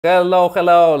Hello,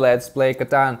 hello, let's play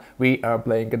Catan. We are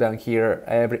playing Catan here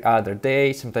every other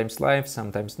day, sometimes live,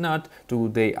 sometimes not.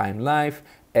 Today I'm live,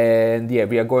 and yeah,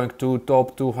 we are going to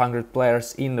top 200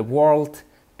 players in the world,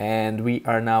 and we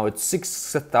are now at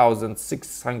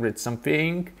 6,600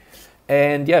 something.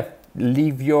 And yeah,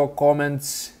 leave your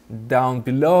comments down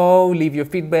below, leave your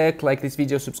feedback, like this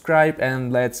video, subscribe,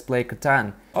 and let's play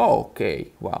Catan.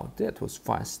 Okay, wow, that was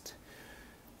fast.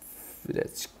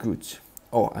 That's good.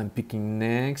 Oh, I'm picking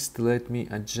next. Let me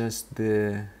adjust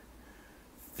the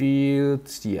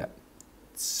fields. Yeah,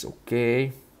 it's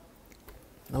okay.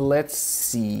 Let's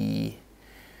see.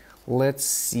 Let's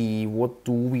see. What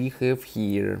do we have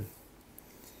here?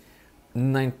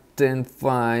 9, 10,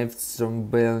 5. Some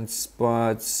balanced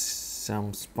spots.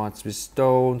 Some spots with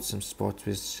stone. Some spots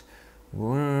with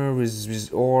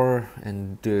ore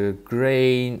and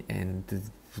grain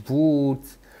and wood.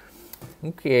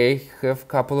 Okay, have a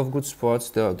couple of good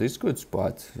spots though. This good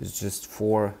spot is just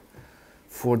for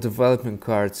development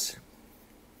cards.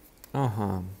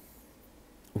 Wow,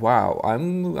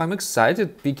 I'm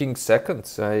excited picking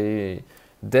seconds. I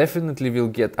definitely will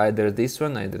get either this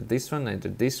one, either this one, either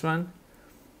this one,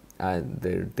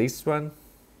 either this one.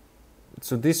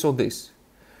 So this or this,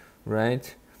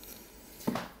 right?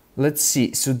 Let's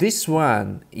see. So this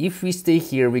one, if we stay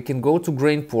here, we can go to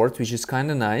grain port, which is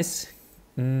kind of nice.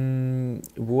 And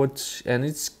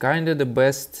it's kind of the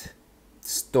best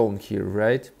stone here,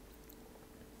 right?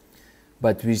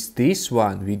 But with this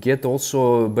one we get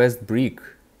also best brick.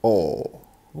 Oh,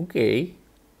 okay,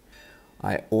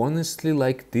 I honestly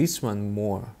like this one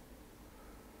more,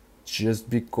 just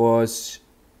because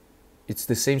it's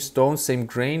the same stone, same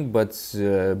grain, but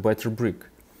better brick.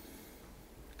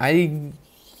 I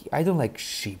don't like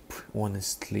sheep,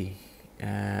 honestly.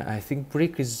 I think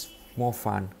brick is more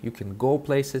fun. You can go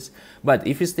places, but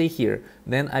if you stay here,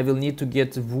 then I will need to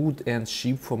get wood and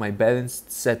sheep for my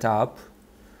balanced setup,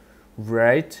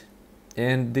 right?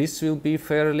 And this will be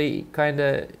fairly kind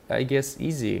of, I guess,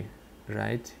 easy,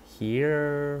 right?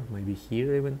 Here, maybe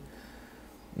here even.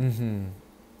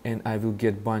 And I will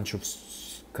get bunch of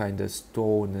kind of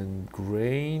stone and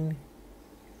grain.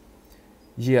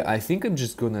 Yeah, I think I'm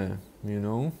just gonna,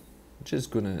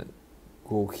 just gonna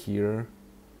go here.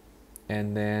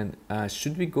 And then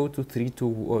should we go to 3 to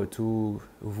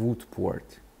wood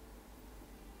port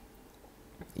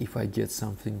if I get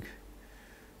something,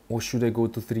 or should I go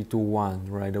to 3 to 1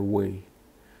 right away?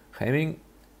 Having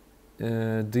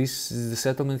the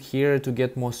settlement here to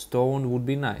get more stone would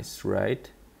be nice,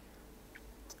 right?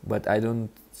 But I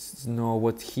don't know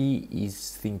what he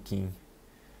is thinking.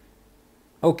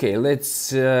 Okay,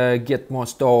 let's get more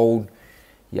stone.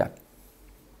 Yeah.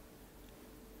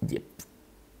 Yep.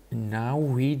 Now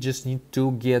we just need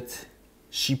to get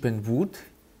sheep and wood,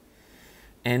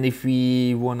 and if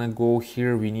we wanna go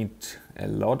here we need a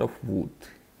lot of wood.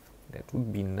 That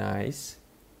would be nice,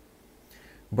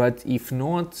 but if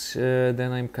not,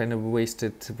 then I'm kind of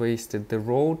wasted the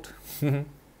road.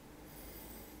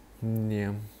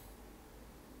 Yeah.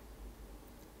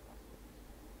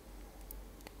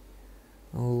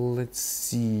 Let's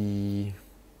see.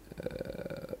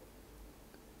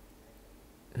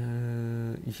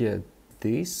 Yeah,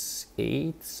 this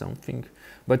 8 something,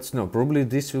 but no, probably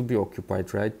this will be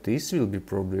occupied, right? This will be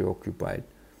probably occupied.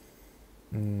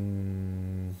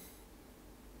 Can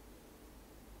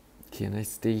I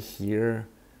stay here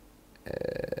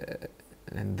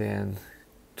and then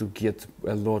to get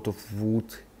a lot of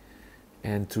wood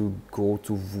and to go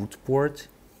to wood port?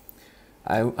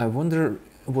 I wonder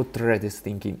what Red is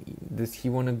thinking. Does he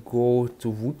want to go to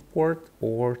wood port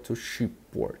or to sheep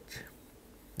port?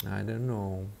 I don't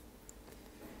know.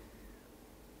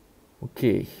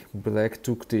 Okay, black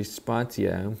took this spot.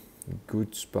 Yeah,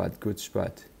 good spot, good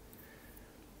spot.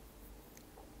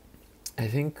 I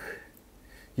think,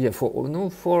 yeah,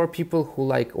 for people who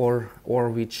like or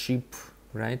with sheep,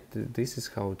 right? This is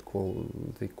how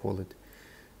they call it.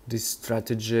 This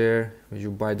strategy where you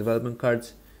buy development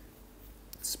cards.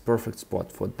 It's perfect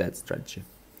spot for that strategy.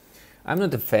 I'm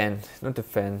not a fan. Not a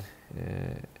fan.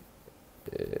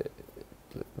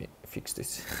 Let me fix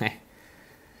this.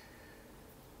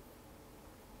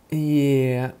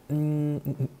 Yeah.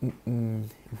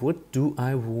 What do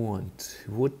I want?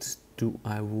 What do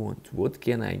I want? What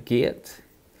can I get?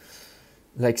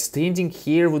 Like standing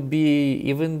here would be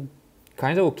even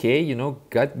kind of okay,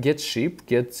 get sheep,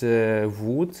 get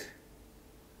wood,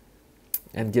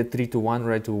 and get 3 to 1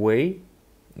 right away.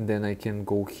 Then I can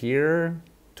go here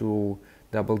to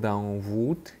double down on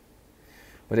wood.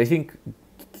 But I think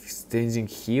standing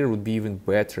here would be even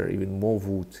better, even more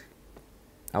wood.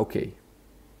 Okay,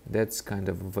 that's kind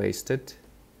of wasted.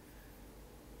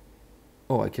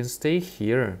 Oh, I can stay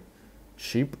here.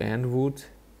 Sheep and wood.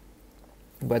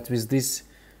 But with this...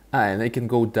 Ah, and I can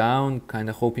go down, kind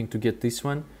of hoping to get this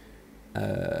one.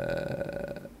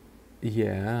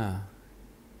 Yeah.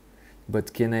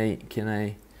 But can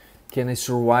I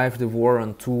survive the war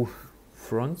on two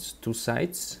fronts, two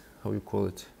sides? How you call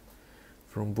it?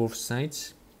 From both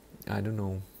sides? I don't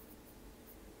know.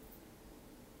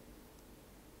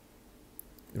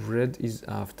 Red is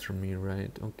after me,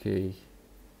 right? Okay.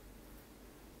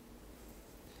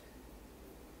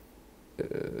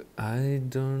 I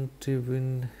don't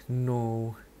even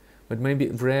know. But maybe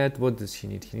red, what does he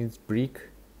need? He needs brick,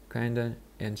 kinda,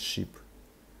 and sheep.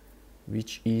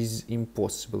 Which is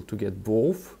impossible to get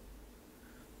both.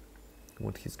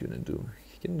 What he's gonna do?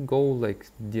 He can go like,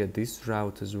 yeah, this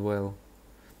route as well.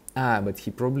 Ah, but he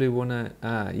probably wanna,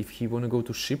 if he wanna go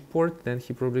to Shipport, then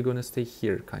he probably gonna stay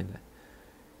here, kinda.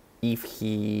 If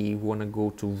he wanna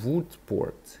go to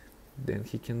Woodport, then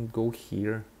he can go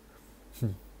here.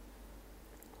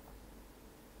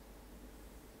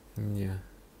 Yeah.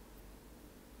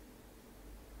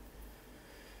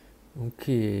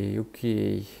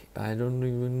 Okay. I don't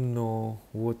even know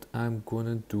what I'm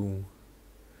gonna do.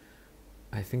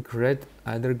 I think red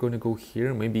either gonna go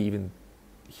here, maybe even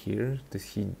here. Does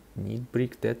he need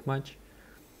brick that much?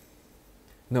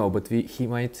 No, but he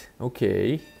might.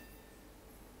 Okay.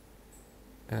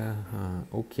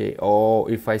 Okay. Oh,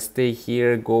 if I stay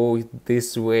here, go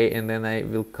this way, and then I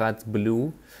will cut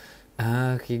blue.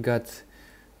 He got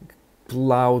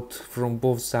plowed from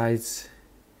both sides.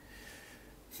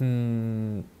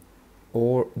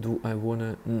 Or do I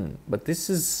wanna? But this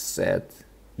is sad.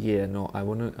 Yeah, no, I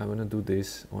wanna do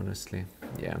this, honestly.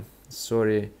 Yeah,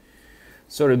 sorry,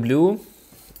 blue,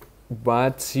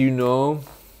 but you know,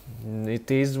 it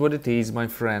is what it is, my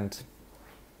friend.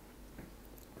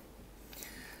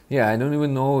 Yeah, I don't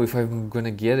even know if I'm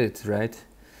gonna get it, right?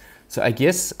 So I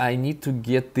guess I need to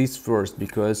get this first,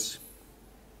 because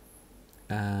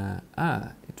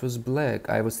it was black.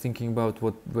 I was thinking about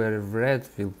where red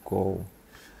will go.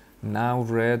 Now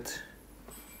red.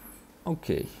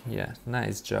 Okay, yeah,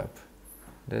 nice job.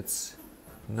 That's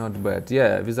not bad.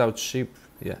 Yeah, without sheep,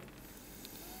 yeah.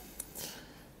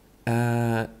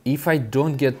 If I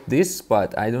don't get this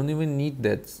spot, I don't even need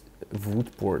that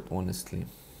wood port, honestly.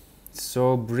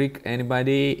 So brick,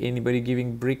 anybody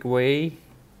giving brick away?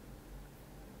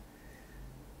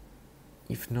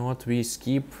 If not, we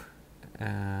skip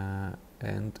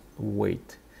and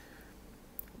wait.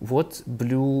 What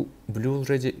blue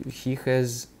already? He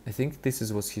has, I think this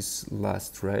was his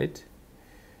last, right?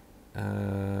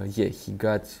 Yeah, he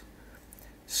got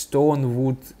stone,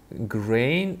 wood,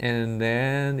 grain, and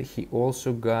then he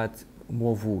also got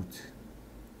more wood.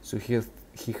 So he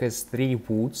has 3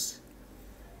 woods.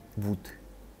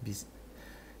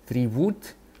 Three wood,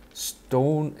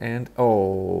 stone, and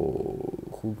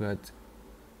who got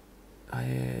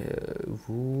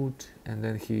wood, and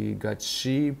then he got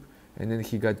sheep, and then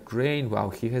he got grain. Wow,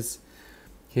 he has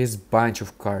bunch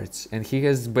of cards, and he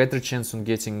has better chance on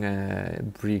getting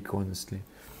brick, honestly.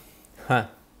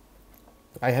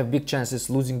 I have big chances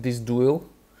losing this duel.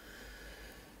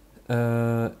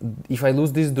 If I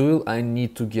lose this duel, I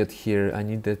need to get here. I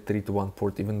need that 3-1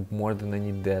 port even more than I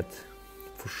need that,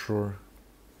 for sure.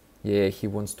 Yeah, he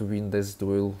wants to win this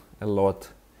duel a lot.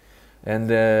 And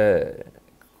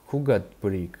who got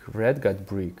brick? Red got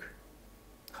brick.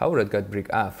 How red got brick?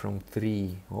 From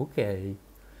 3. Okay.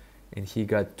 And he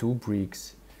got 2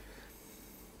 bricks.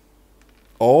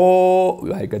 Oh,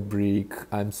 I got brick.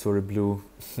 I'm sorry, blue.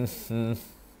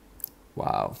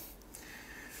 Wow.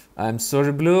 I'm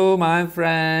sorry, blue, my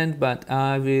friend, but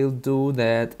I will do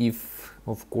that if,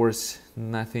 of course,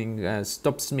 nothing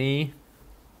stops me.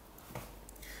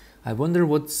 I wonder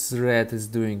what red is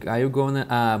doing. Are you gonna...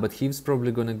 but he's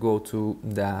probably gonna go to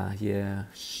the... Yeah,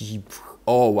 sheep.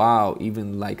 Oh, wow,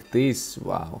 even like this.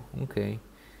 Wow, okay.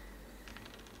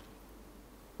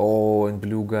 Oh, and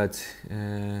blue got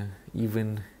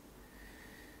even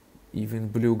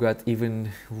blue got even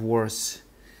worse.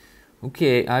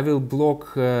 Okay, I will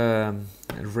block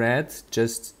red.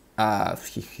 Just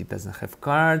he doesn't have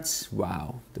cards.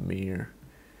 Wow, the mirror.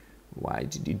 Why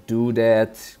did he do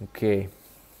that? Okay,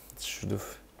 should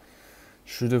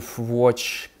have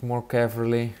watched more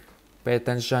carefully. Pay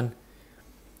attention.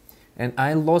 And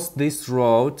I lost this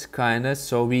road, kinda.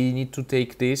 So we need to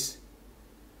take this.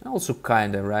 Also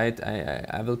kinda, right?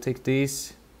 I will take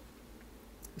this.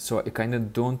 So I kinda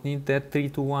don't need that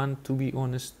 3-1, to be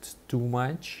honest, too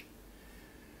much.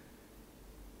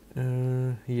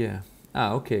 Yeah.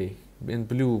 Okay. And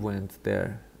blue went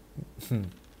there.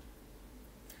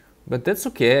 But that's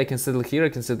okay. I can settle here, I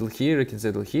can settle here, I can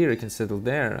settle here, I can settle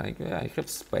there. I have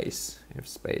space. I have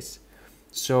space.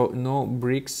 So no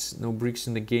bricks, no bricks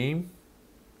in the game.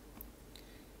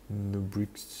 No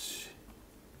bricks.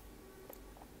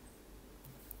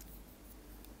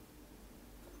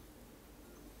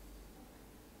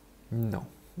 No.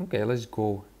 Okay, let's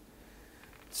go.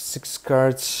 6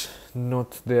 cards,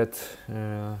 not that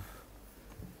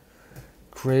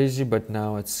crazy, but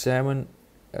now at 7.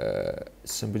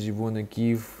 Somebody wanna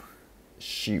give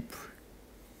sheep?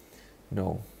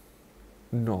 No,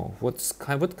 no. What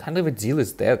kind of a deal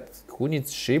is that? Who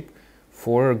needs sheep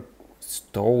for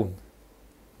stone,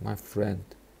 my friend?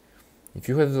 If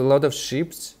you have a lot of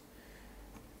sheep,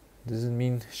 doesn't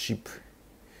mean sheep.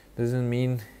 Doesn't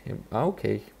mean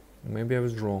okay. Maybe I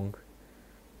was wrong.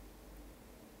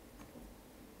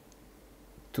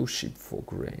 2 sheep for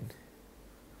grain.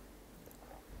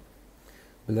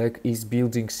 Black is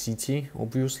building city,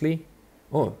 obviously.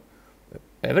 Oh,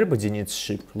 everybody needs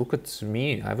sheep. Look at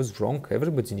me, I was wrong.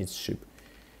 Everybody needs sheep.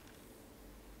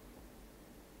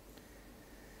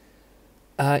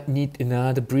 I need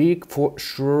another brick for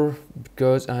sure,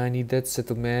 because I need that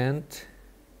settlement.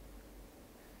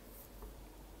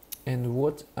 And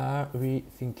what are we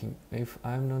thinking? If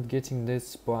I'm not getting that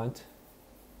spot,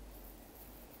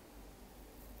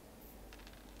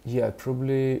 yeah, I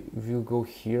probably will go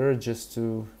here just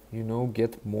to, you know,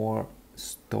 get more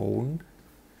stone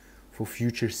for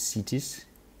future cities.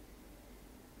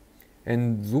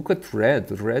 And look at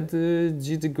Red. Red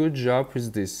did a good job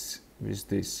with this.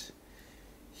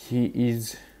 He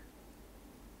is...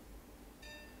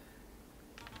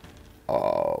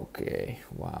 Okay,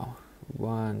 wow.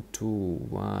 1, 2,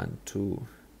 1, 2.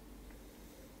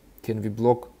 Can we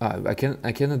block? I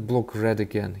cannot block Red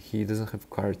again. He doesn't have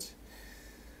cards.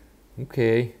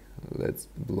 Okay, let's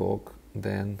block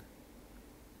then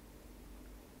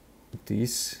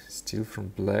this, still from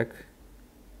Black.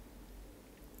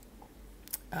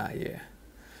 Yeah.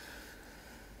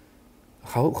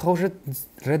 How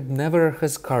red never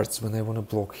has cards when I wanna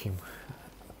block him.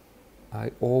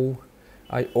 I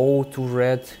owe to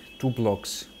Red 2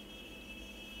 blocks.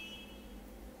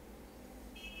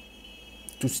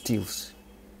 2 steals.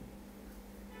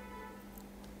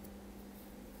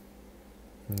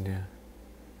 Yeah,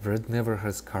 Red never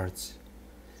has cards.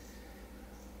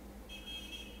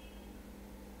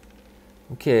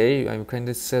 Okay, I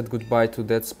kinda said goodbye to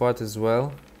that spot as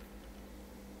well.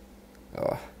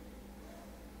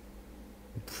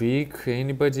 Brick,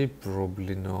 anybody?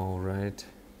 Probably no, right?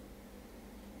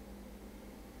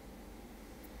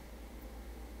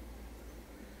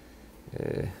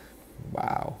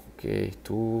 Wow, okay,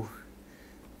 2,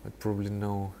 but probably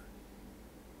no.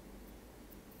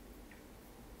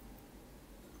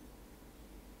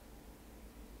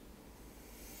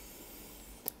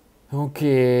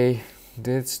 Okay,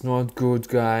 that's not good,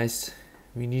 guys.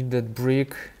 We need that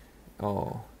brick.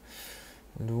 Oh,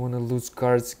 I don't want to lose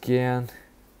cards again.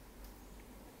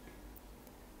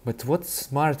 But what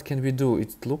smart can we do?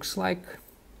 It looks like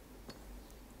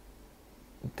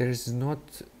there's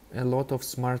not a lot of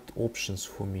smart options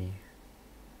for me.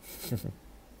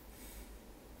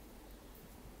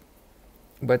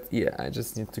 But yeah, I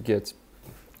just need to get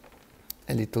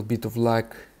a little bit of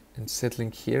luck and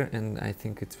settling here, and I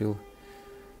think it will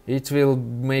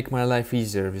make my life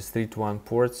easier with 3 to 1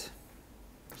 ports.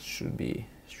 Should be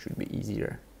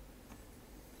easier.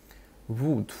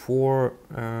 Wood for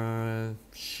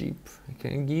sheep. I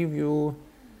can give you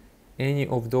any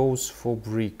of those for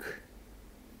brick.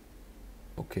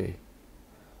 Okay.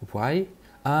 Why?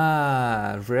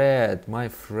 Red, my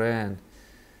friend.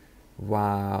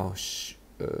 Wow.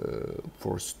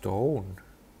 For stone.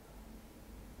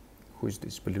 Who is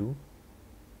this? Blue?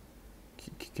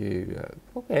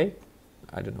 Okay.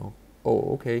 I don't know.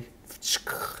 Oh, okay.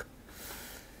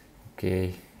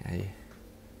 Okay.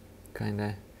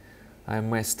 I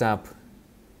messed up.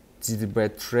 Did a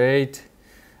bad trade.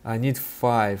 I need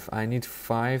 5.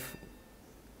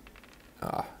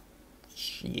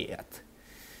 Shit.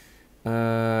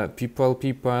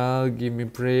 People, give me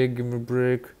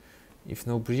brick. If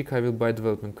no brick, I will buy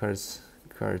development cards.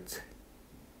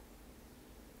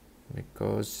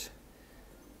 Because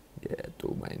yeah,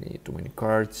 too many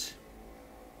cards.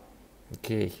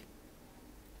 Okay.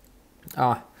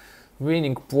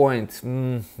 Winning point.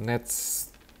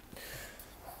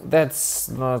 That's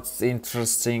not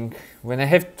interesting. When I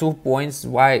have 2 points,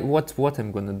 what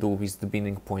I'm gonna do with the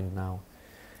winning point now?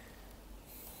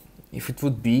 If it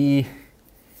would be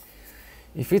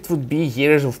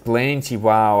Years of Plenty,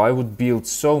 wow, I would build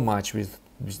so much with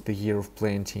the Year of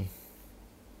Plenty.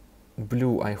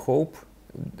 Blue, I hope.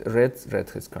 Red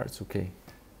has cards, okay.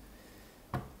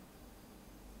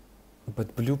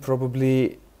 But blue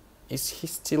probably... Is he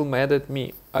still mad at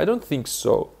me? I don't think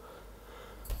so.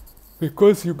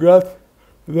 Because you got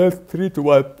that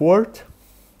 3-to-1 port.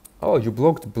 Oh, you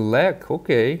blocked black.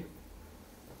 Okay.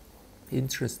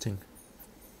 Interesting.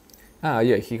 Ah,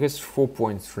 yeah, he has 4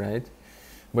 points, right?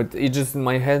 But it just in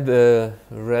my head,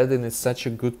 red in such a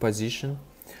good position.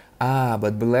 Ah,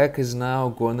 but black is now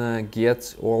gonna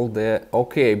get all the...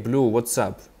 Okay, blue, what's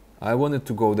up? I wanted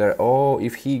to go there. Oh,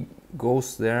 if he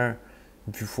goes there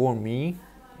before me,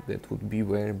 that would be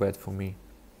very bad for me.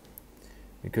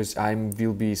 Because I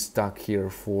will be stuck here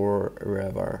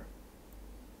forever.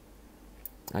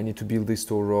 I need to build these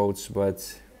 2 roads,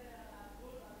 but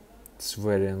it's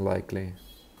very unlikely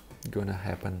gonna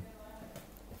happen.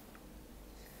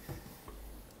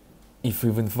 If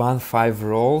even 1-5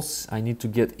 rolls, I need to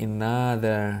get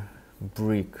another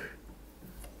brick.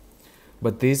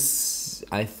 But this,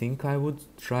 I think I would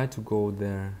try to go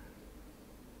there.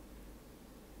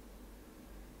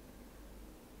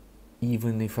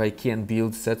 Even if I can't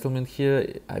build settlement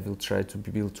here, I will try to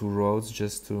build 2 roads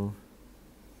just to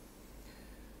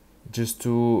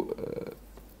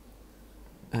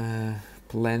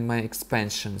plan my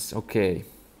expansions. Okay,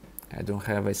 I don't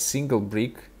have a single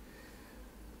brick.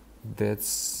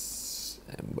 That's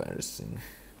embarrassing.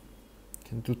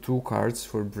 Can do 2 cards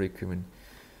for brick even.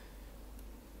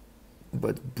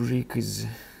 But brick is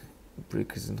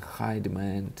in high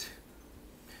demand.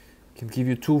 Can give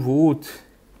you 2 wood.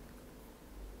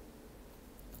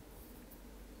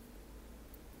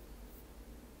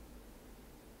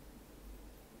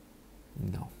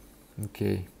 No.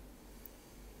 Okay.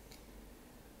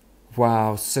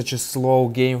 Wow, such a slow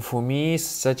game for me,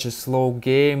 such a slow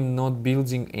game, not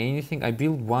building anything. I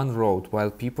built 1 road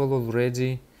while people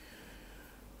already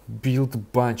built a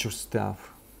bunch of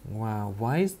stuff. Wow,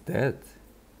 why is that?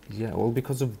 Yeah, all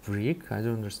because of brick? I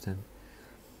don't understand.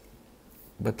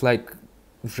 But like,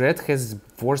 red has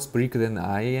worse brick than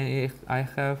I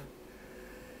have.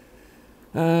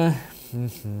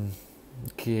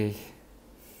 Okay,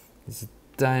 is it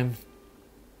time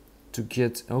to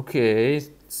get... Okay,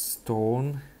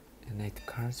 stone and 8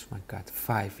 cards. My god,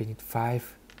 5. We need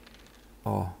 5.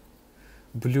 Oh,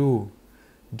 blue,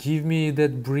 give me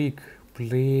that brick,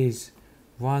 please.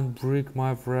 1 brick,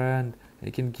 my friend.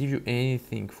 I can give you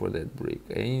anything for that brick,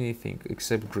 anything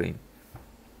except green.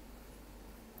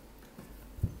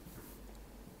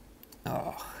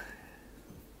 Oh.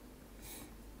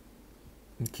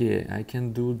 Okay, I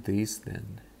can do this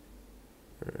then.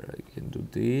 I can do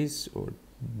this or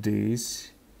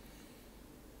this.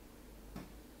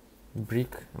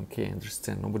 Brick. Okay, I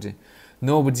understand.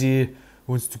 Nobody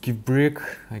wants to give brick.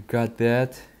 I got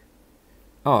that.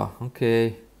 Oh,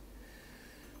 okay.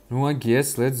 No, I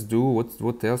guess let's do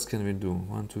what else can we do?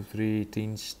 1, 2, 3,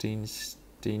 tins.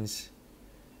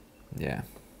 Yeah.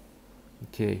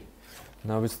 Okay.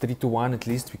 Now it's 3-to-1. At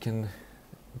least we can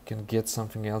get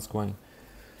something else going.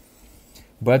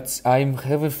 But I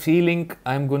have a feeling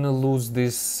I'm gonna lose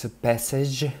this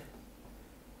passage.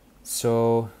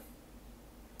 So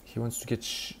he wants to get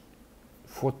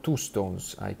for 2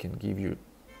 stones. I can give you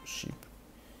sheep.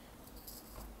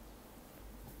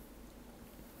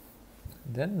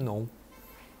 Then no.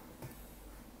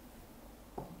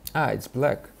 Ah, it's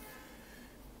black.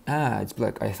 Ah, it's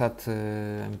black. I thought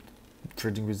I'm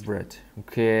trading with red.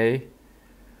 Okay.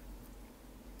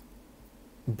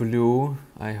 Blue,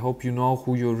 I hope you know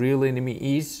who your real enemy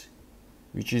is,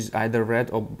 which is either red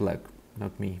or black,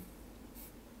 not me.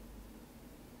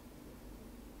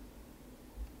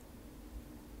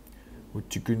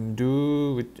 What you can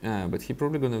do with... but he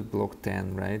probably gonna block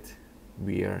 10, right?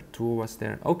 We are 2 of us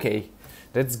there. Okay,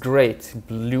 that's great.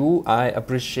 Blue, I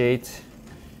appreciate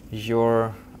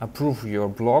your... approve your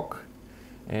block.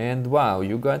 And wow,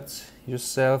 you got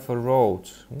yourself a road.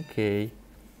 Okay.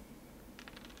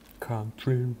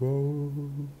 Country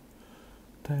road,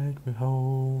 take me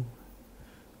home.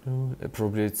 No,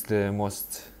 probably it's the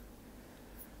most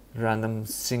random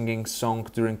singing song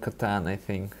during Catan, I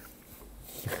think.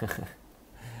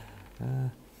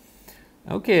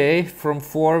 Okay, from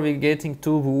 4 we're getting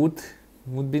 2 wood.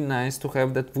 Would be nice to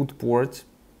have that wood port.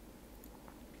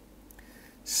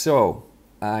 So,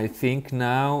 I think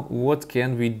now, what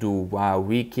can we do? Wow,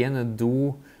 we cannot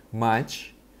do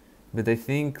much. But I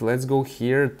think let's go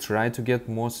here, try to get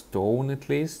more stone at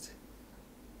least.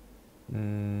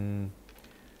 At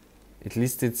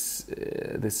least it's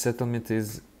the settlement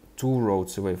is 2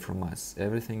 roads away from us.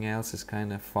 Everything else is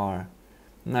kind of far.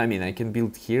 I mean, I can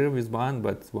build here with 1,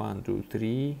 but 1, 2,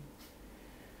 3.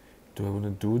 Do I want to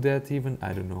do that even?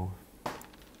 I don't know.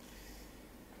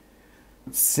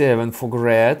 7 for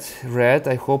red. Red,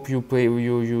 I hope you play.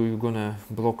 You gonna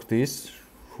block this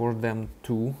for them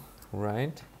too,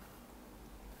 right?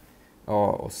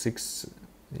 Oh, 6.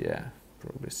 Yeah,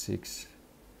 probably 6.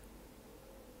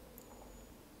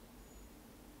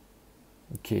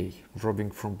 Okay, robbing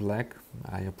from black.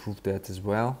 I approve that as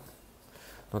well.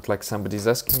 Not like somebody's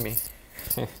asking me.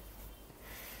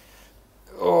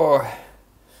 Oh,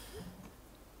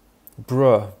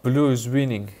 bruh, blue is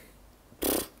winning.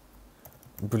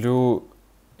 Blue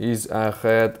is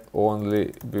ahead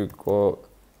only because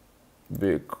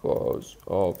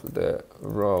of the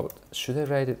road. Should I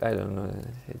write it? I don't know.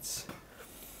 It's,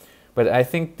 but I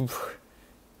think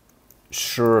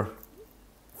sure.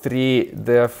 3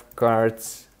 death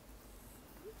cards.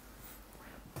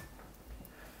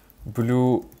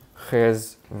 Blue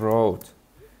has road.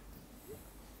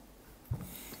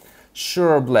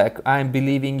 Sure, black. I'm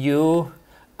believing you.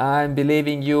 I'm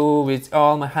believing you with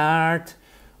all my heart.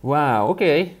 Wow,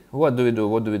 okay. What do we do?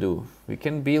 What do we do? We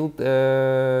can build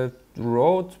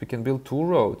roads. We can build 2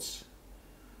 roads.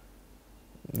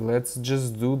 Let's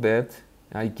just do that,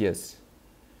 I guess.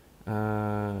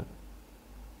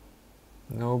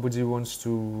 Nobody wants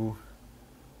to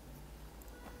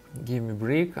give me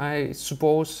brick, I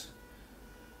suppose.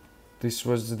 This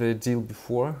was the deal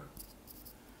before.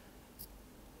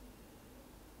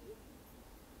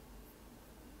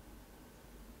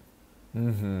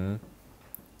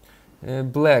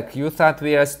 Black, you thought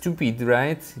we are stupid,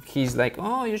 right? He's like,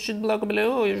 oh, you should block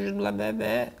blue, you should blah blah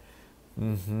blah.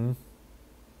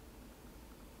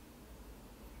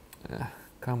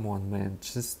 Come on, man,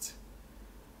 just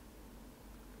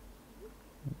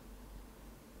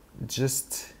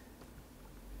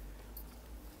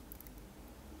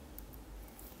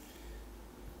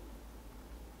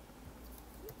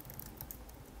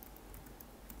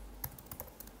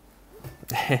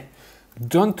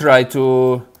don't try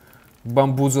to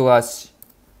bamboozle us.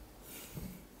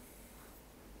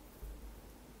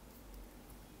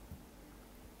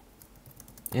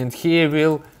 And he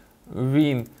will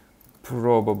win,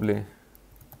 probably.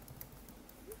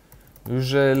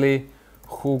 Usually,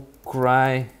 who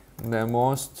cry the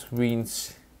most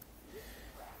wins.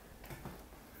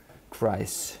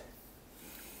 Cries.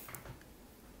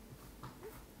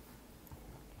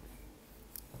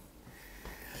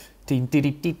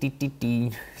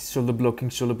 Solo blocking,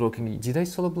 solo blocking. Did I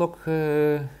solo block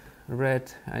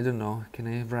red? I don't know. Can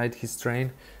I ride his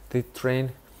train? The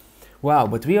train. Wow,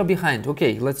 but we are behind.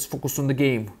 Okay, let's focus on the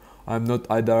game. I'm not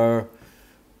either.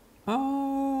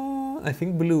 I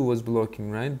think blue was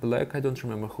blocking, right? Black, I don't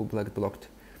remember who black blocked.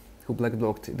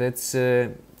 That's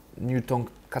new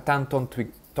Catan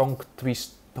tongue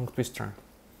twister.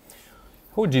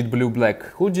 Who did blue black?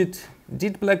 Who did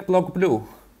black block blue?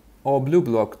 Or blue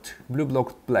blocked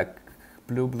black?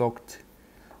 Blue blocked.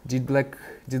 Did black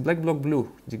block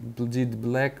blue? Did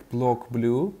black block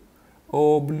blue?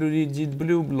 Or did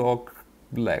blue block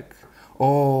black?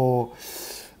 Oh,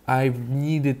 I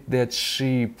needed that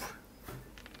sheep.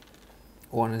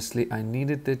 Honestly, I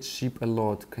needed that sheep a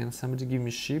lot. Can somebody give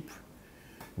me sheep?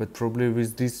 But probably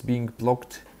with this being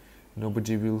blocked,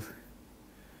 nobody will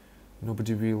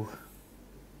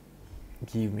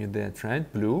give me that,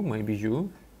 right? Blue, maybe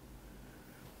you.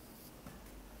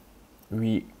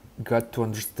 We got to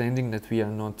understanding that we are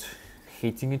not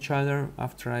hating each other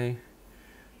after I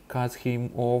cut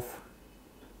him off.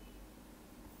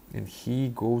 And he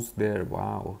goes there,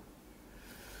 wow.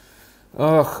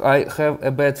 Ugh, I have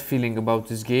a bad feeling about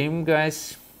this game,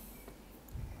 guys.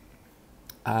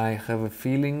 I have a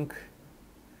feeling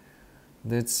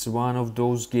that's one of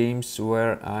those games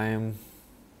where I'm...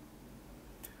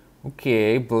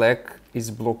 Okay, black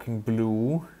is blocking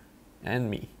blue and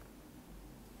me.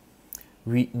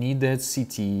 We need that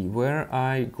city. Where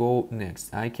I go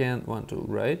next? I can want to,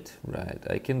 right?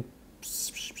 I can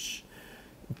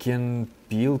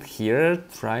build here,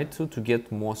 try to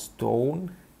get more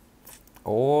stone,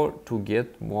 or to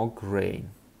get more grain,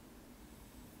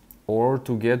 or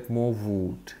to get more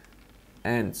wood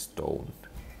and stone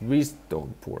with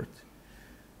stone port.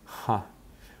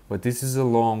 But this is a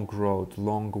long road,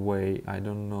 long way. I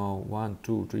don't know. 1,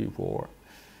 2, 3, 4.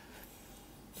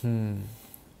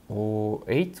 Oh,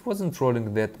 8 wasn't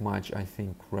rolling that much, I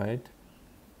think, right?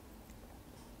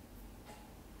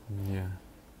 Yeah.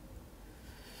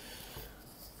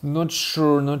 Not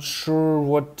sure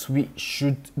what we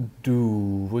should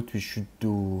do.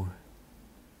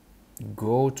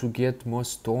 Go to get more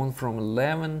stone from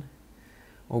 11,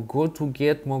 or go to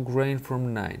get more grain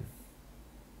from 9,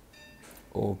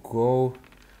 or go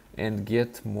and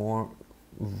get more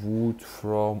wood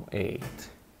from 8.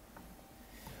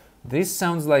 This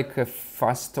sounds like a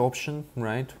fast option,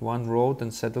 right? One road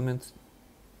and settlement.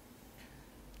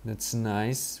 That's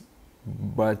nice,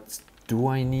 but do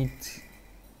I need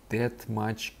that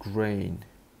much grain?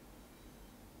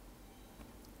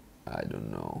 I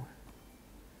don't know.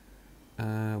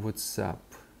 What's up?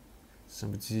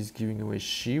 Somebody is giving away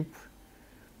sheep.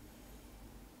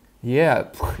 Yeah.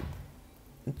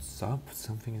 What's up?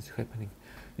 Something is happening.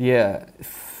 Yeah,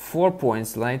 4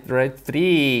 points, right?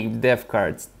 3 dev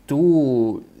cards,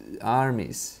 2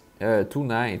 armies, 2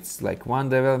 knights, like 1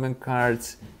 development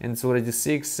cards, and it's already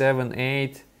 6, 7,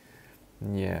 8.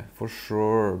 Yeah, for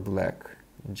sure, black.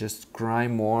 Just cry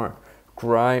more.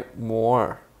 Cry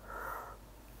more.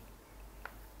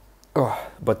 Oh,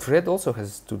 but red also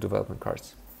has 2 development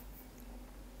cards.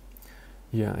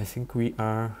 Yeah, I think we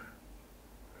are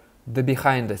the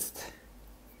behindest.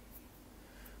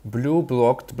 Blue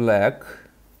blocked black.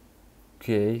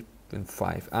 Okay, and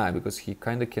 5. Because he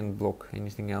kinda can block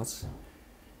anything else.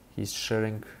 He's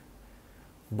sharing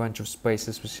a bunch of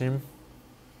spaces with him.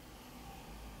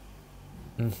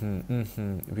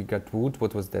 We got wood.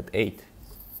 What was that? 8.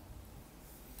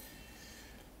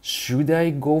 Should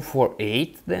I go for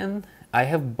 8 then? I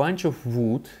have bunch of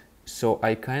wood, so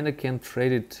I kinda can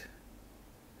trade it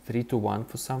 3 to 1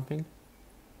 for something.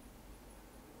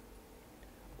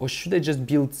 Or should I just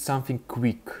build something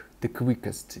quick? The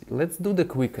quickest. Let's do the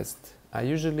quickest. I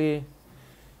usually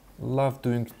love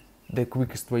doing the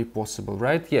quickest way possible,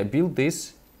 right? Yeah, build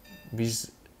this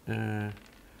with a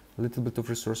little bit of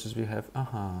resources we have.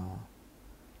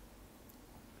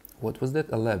 What was that?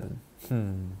 11.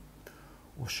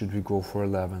 Or should we go for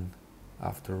 11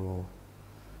 after all?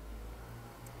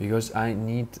 Because I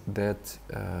need that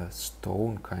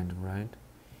stone kind of, right?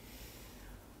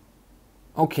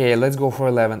 Okay, let's go for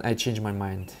 11. I changed my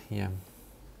mind. Yeah.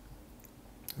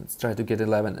 Let's try to get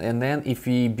 11. And then if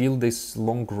we build this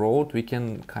long road, we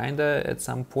can kinda at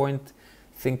some point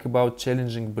think about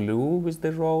challenging blue with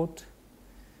the road.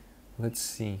 Let's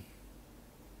see.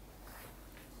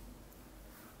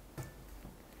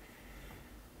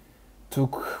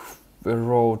 Took a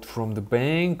road from the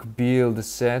bank, build a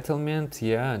settlement.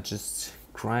 Yeah, just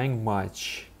crying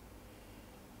much.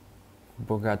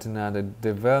 Got another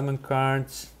development card.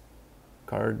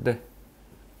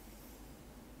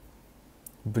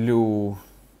 Blue.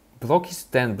 Block is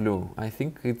 10 blue. I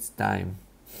think it's time.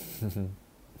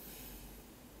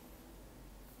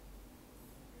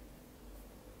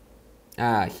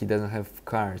 He doesn't have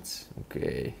cards.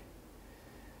 Okay.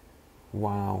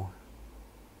 Wow.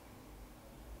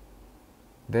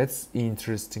 That's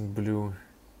interesting, blue.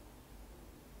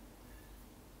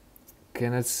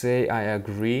 Cannot say I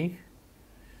agree,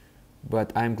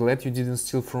 but I'm glad you didn't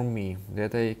steal from me.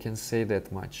 That I can say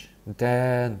that much.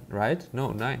 10, right?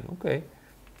 No, 9. Okay.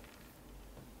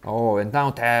 Oh, and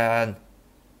now 10.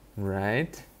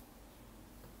 Right?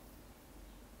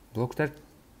 Block that.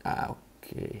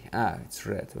 Okay. It's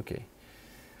red. Okay.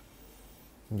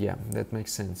 Yeah, that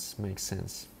makes sense. Makes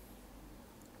sense.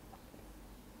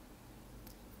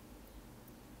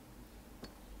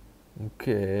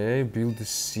 Okay, build the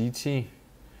city.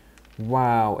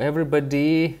 Wow,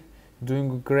 everybody doing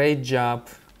a great job.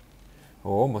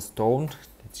 Oh, my stone.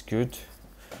 That's good.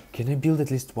 Can I build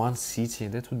at least one city?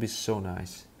 That would be so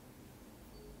nice.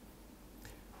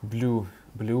 Blue.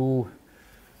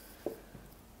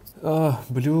 Oh,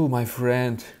 blue, my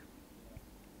friend.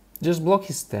 Just block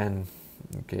his 10.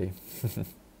 Okay.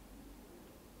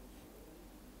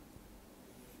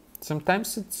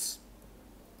 Sometimes it's...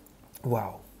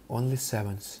 Wow, only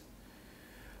 7s.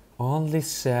 Only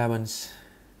 7s.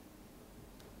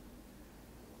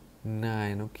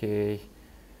 9, okay.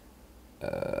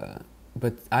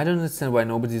 But I don't understand why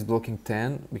nobody's blocking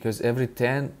 10, because every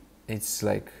 10 it's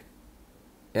like...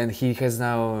 And he has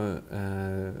now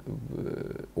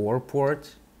ore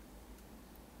port.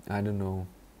 I don't know.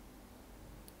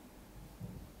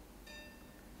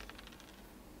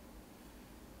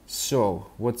 So,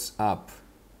 what's up?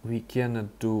 We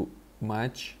cannot do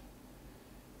much.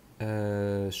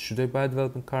 Should I buy a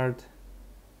development card?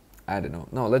 I don't know.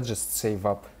 No, let's just save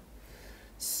up.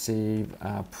 Save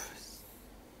up.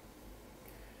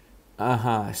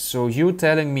 So you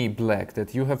telling me, Black,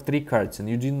 that you have 3 cards and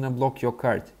you didn't unblock your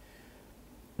card.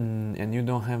 And you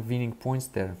don't have winning points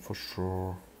there, for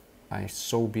sure. I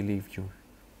so believe you.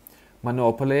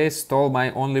 Monopoly, stole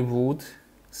my only wood.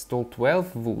 Stole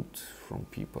 12 wood from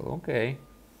people, okay.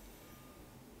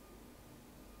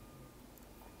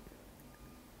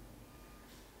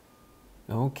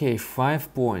 Okay,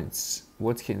 5 points.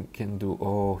 What he can do?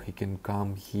 Oh, he can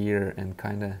come here and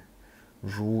kind of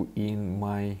ruin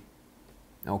my...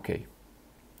 Okay,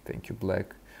 thank you,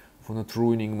 Black. for not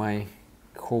ruining my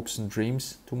hopes and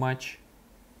dreams too much.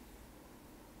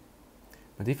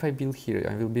 But if I build here,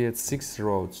 I will be at 6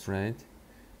 roads, right?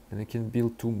 And I can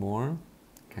build 2 more,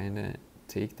 kinda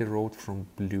take the road from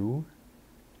blue,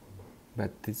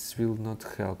 but this will not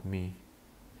help me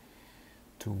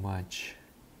too much.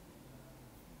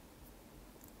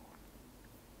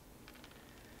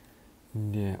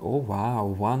 Yeah, oh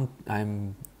wow,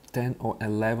 I'm 10 or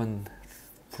 11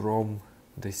 from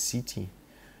the city.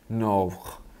 No,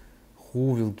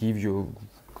 who will give you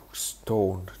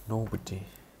stone? Nobody.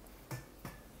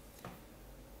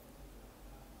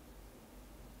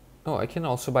 Oh, I can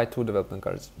also buy 2 development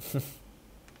cards.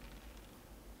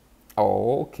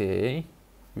 Oh, okay.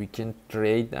 We can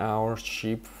trade our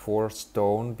ship for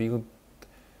stone,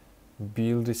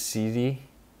 build a city.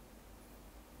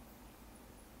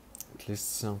 At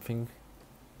least something.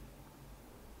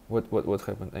 What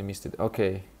happened? I missed it.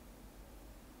 Okay.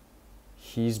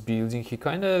 He's building. He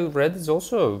kind of red is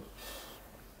also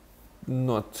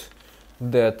not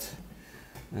that.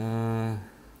 1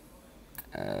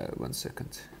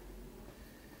 second.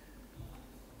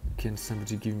 Can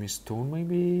somebody give me stone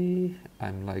maybe?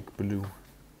 I'm like blue.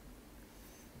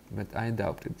 But I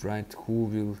doubt it, right? Who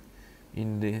will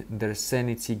in their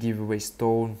sanity give away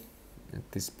stone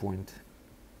at this point?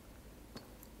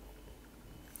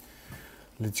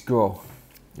 Let's go.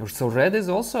 So red is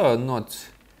also not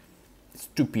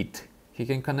stupid. He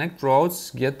can connect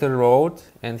roads, get the road,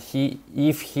 and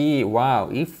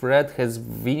if red has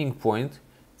winning point,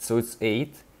 so it's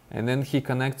 8, and then he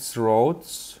connects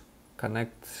roads,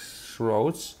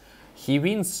 he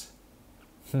wins.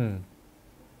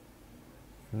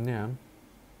 Yeah.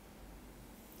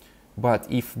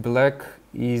 But if black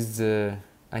is,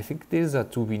 I think these are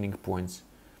 2 winning points,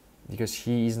 because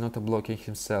he is not blocking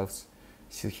himself.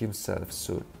 So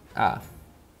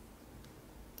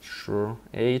sure,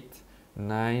 8,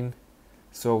 9.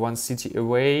 So 1 city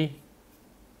away.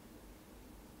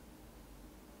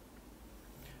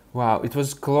 Wow, it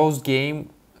was close game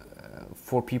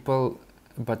for people,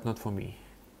 but not for me.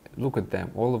 Look at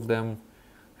them, all of them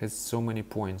has so many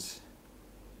points.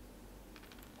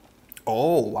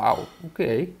 Oh wow,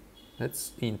 okay,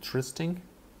 that's interesting.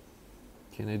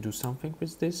 Can I do something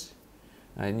with this?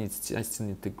 I still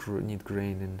need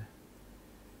grain and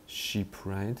sheep,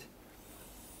 right?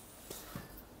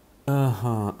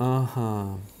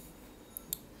 I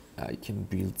can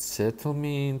build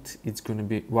settlement. It's gonna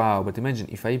be wow, but imagine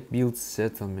if I build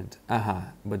settlement.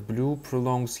 But blue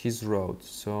prolongs his road,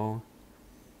 so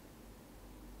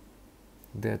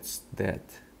that's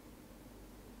that.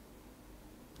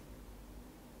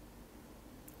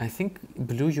 I think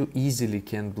blue you easily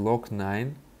can block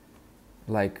 9.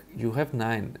 Like you have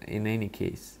 9 in any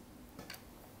case.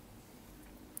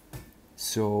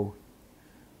 So,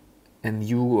 and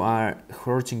you are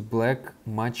hurting black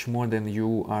much more than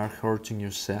you are hurting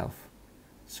yourself.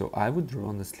 So I would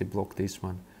honestly block this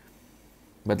one.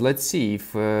 But let's see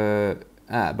if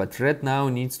but red now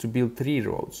needs to build 3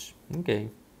 roads. Okay.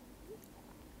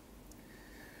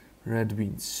 Red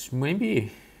wins.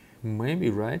 Maybe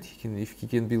right. If he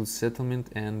can build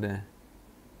settlement and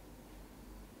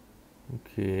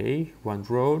okay, 1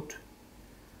 road,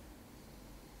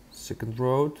 2nd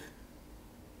road,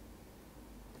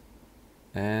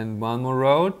 and 1 more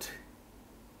road.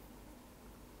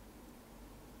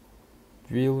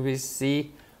 Will we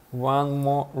see 1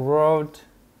 more road?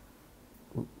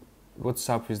 What's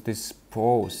up with this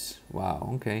pose? Wow,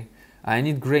 okay. I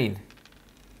need grain.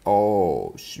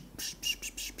 Oh,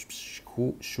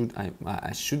 who should I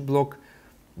should block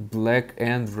black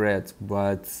and red,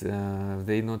 but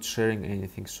they're not sharing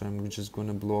anything, so I'm just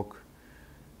gonna block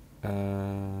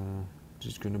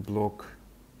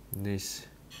this.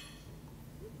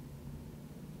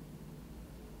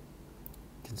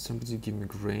 Can somebody give me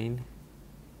grain?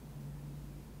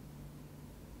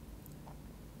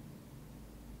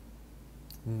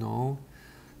 No,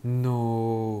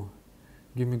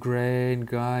 give me grain,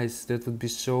 guys. That would be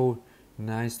so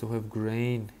nice to have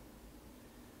grain.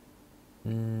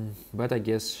 But I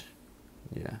guess,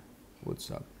 yeah,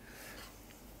 what's up?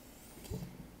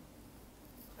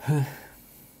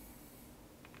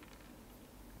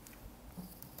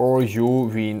 Or you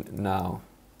win now.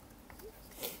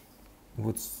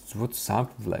 What's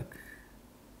up, black?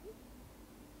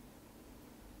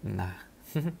 Nah.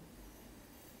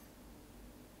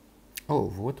 Oh,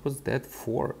 what was that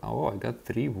for? Oh, I got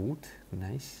 3 wood.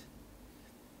 Nice.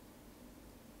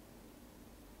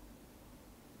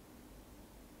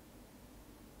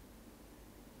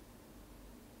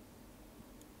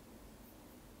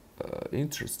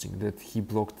 Interesting that he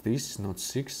blocked this, not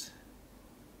 6.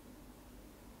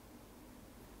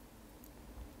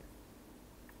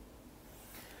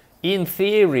 In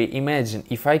theory, imagine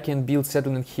if I can build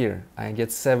settlement here, I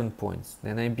get 7 points.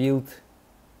 Then I build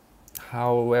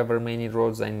however many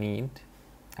roads I need,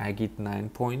 I get 9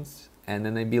 points. And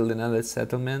then I build another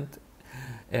settlement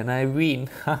and I win.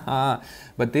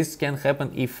 But this can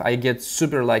happen if I get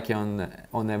super lucky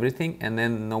on everything, and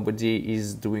then nobody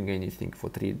is doing anything for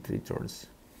three turns.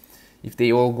 If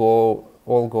they all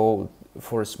go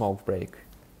for a smoke break.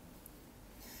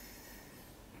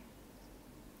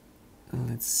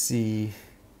 Let's see.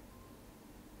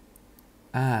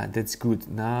 That's good.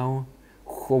 Now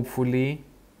hopefully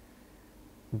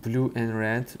blue and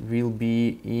red will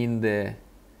be in the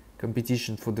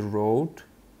competition for the road,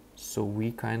 so we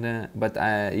kinda, but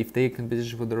if they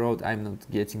competition for the road, I'm not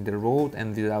getting the road,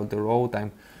 and without the road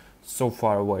I'm so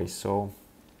far away. So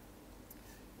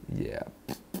yeah,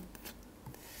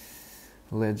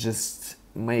 let's just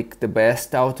make the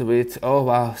best out of it. Oh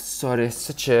wow, sorry,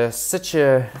 such a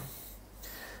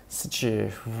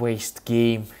waste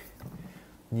game.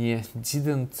 Yeah,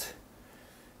 didn't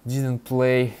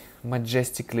play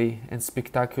majestically and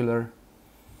spectacular.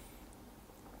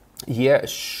 Yeah,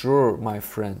 sure, my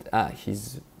friend.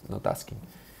 He's not asking.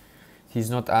 He's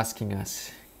not asking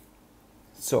us.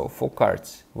 So 4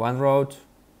 cards, 1 road.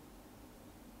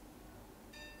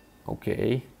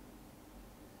 Okay,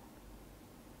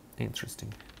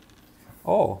 interesting.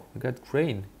 Oh, we got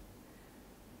grain.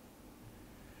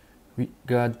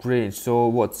 So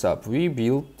what's up? We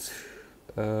built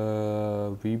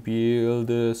a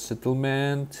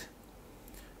settlement,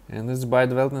 and this by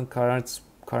development cards.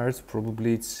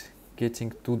 Probably it's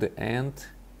getting to the end.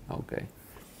 Okay.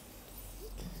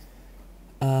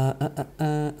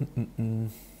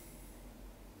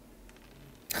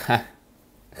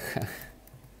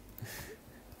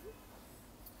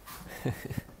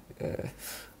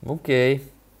 Okay.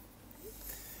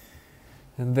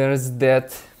 And there's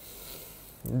that.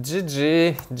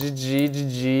 GG.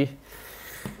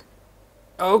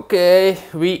 Okay,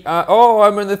 we are. Oh,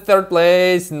 I'm in the 3rd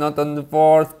place, not on the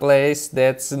 4th place.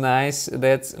 That's nice.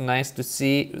 That's nice to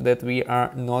see that we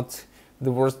are not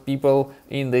the worst people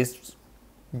in this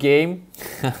game.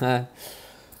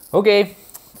 Okay,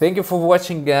 thank you for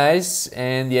watching, guys,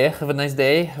 and yeah, have a nice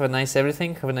day, have a nice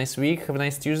everything, have a nice week, have a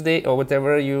nice Tuesday, or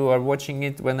whatever you are watching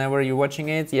it, whenever you're watching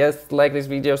it. Yes, like this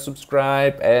video,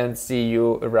 subscribe, and see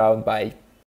you around. Bye.